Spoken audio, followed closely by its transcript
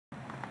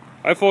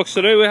Hi folks,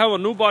 today we have a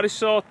new body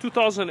cell,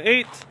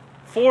 2008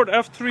 Ford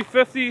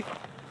F350.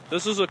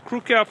 This is a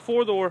crew cab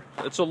 4-door.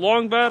 It's a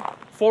long bed,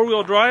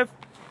 4-wheel drive.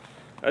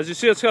 As you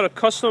see, it's got a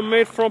custom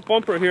made front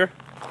bumper here.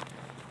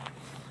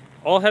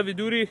 All heavy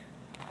duty.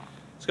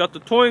 It's got the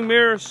towing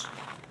mirrors.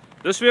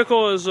 This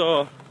vehicle is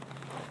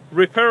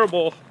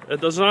repairable.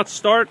 It does not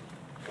start.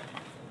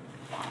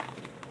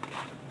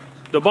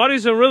 The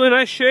body's in really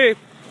nice shape,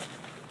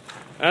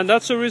 and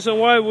that's the reason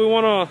why we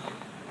want to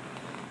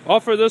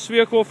offer this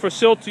vehicle for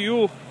sale to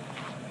you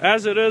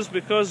as it is,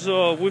 because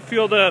we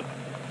feel that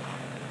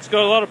it's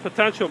got a lot of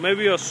potential.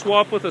 Maybe a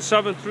swap with a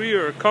 7.3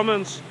 or a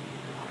Cummins.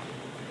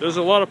 There's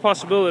a lot of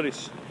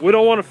possibilities. We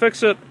don't want to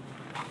fix it.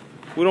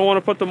 We don't want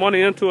to put the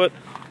money into it.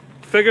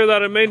 Figure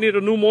that it may need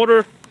a new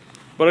motor,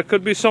 but it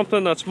could be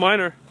something that's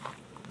minor.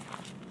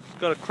 It's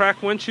got a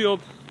cracked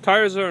windshield.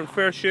 Tires are in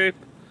fair shape.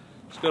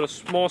 It's got a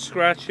small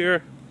scratch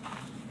here.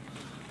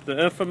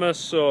 The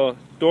infamous door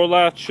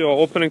latch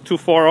opening too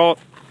far out.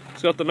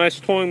 It's got the nice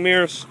towing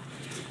mirrors.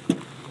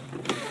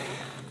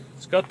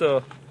 It's got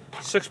the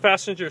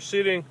 6-passenger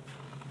seating.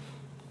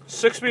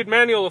 6-speed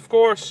manual, of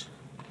course.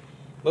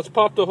 Let's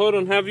pop the hood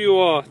and have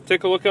you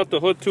take a look at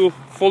the hood too.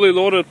 Fully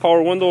loaded,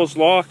 power windows,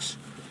 locks.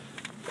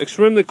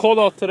 Extremely cold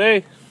out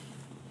today.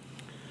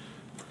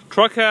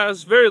 Truck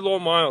has very low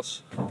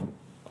miles,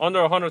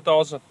 under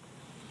 100,000.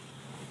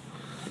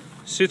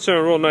 Seats are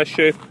in real nice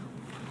shape.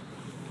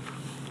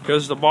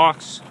 Here's the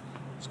box.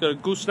 It's got a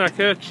gooseneck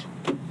hitch.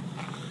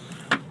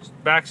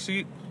 Back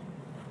seat.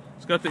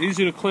 It's got the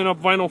easy to clean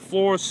up vinyl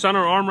floors.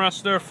 Center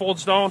armrest there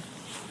folds down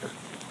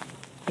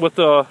with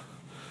the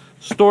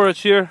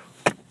storage here.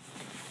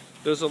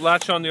 There's a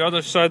latch on the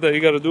other side that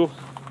you got to do.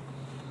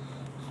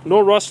 No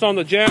rust on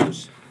the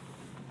jambs.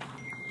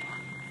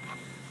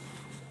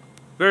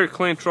 Very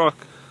clean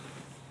truck.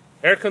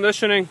 Air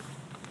conditioning.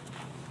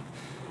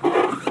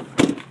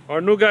 Our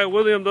new guy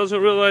William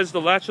doesn't realize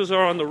the latches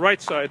are on the right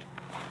side.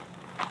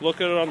 Look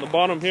at it on the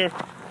bottom here.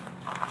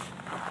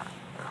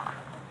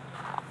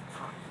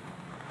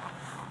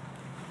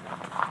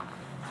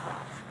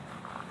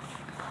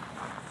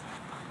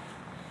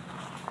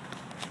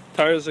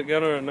 Tires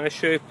again are in nice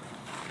shape.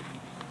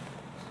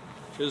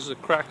 Here's a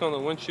crack on the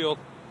windshield.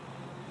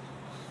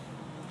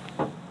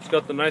 It's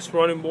got the nice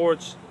running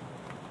boards.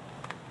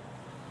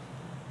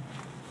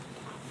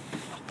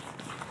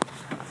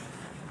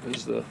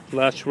 There's the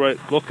latch right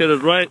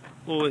located right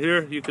over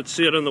here. You can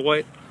see it in the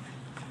white.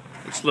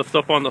 Let's lift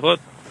up on the hood.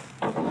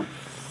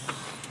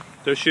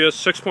 There she is,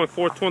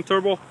 6.4 twin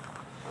turbo.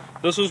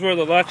 This is where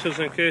the latch is,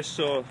 in case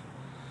you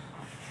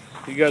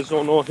guys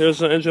don't know. Here's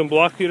the engine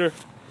block heater.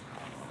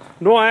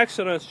 No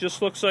accidents,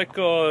 just looks like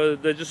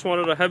they just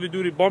wanted a heavy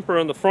duty bumper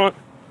in the front.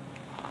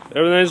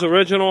 Everything's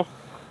original.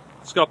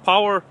 It's got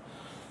power.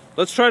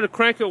 Let's try to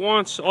crank it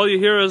once. All you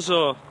hear is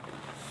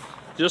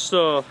just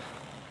a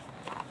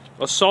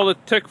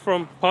solid tick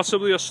from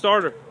possibly a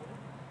starter.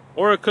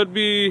 Or it could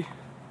be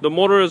the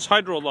motor is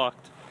hydro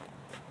locked.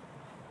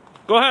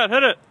 Go ahead,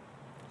 hit it.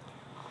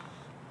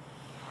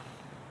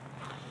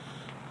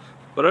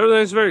 But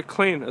everything's very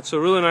clean. It's a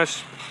really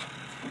nice.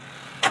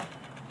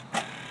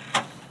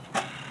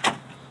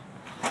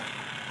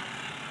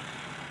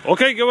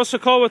 Okay, give us a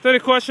call with any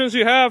questions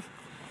you have.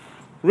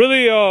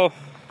 Really,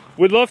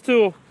 we'd love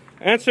to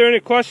answer any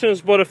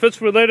questions, but if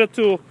it's related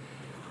to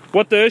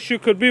what the issue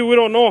could be, we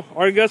don't know.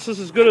 Our guess is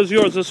as good as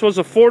yours. This was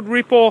a Ford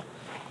repo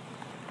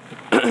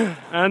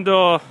and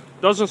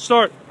doesn't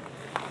start.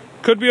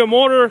 Could be a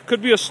motor,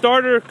 could be a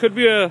starter, could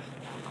be a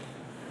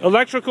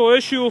electrical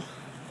issue.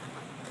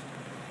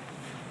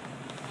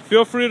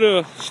 Feel free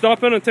to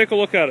stop in and take a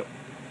look at it.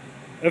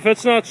 If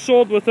it's not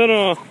sold within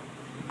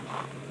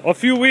a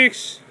few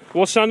weeks,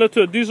 we'll send it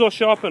to a diesel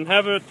shop and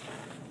have it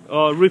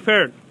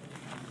repaired.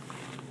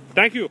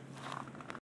 Thank you.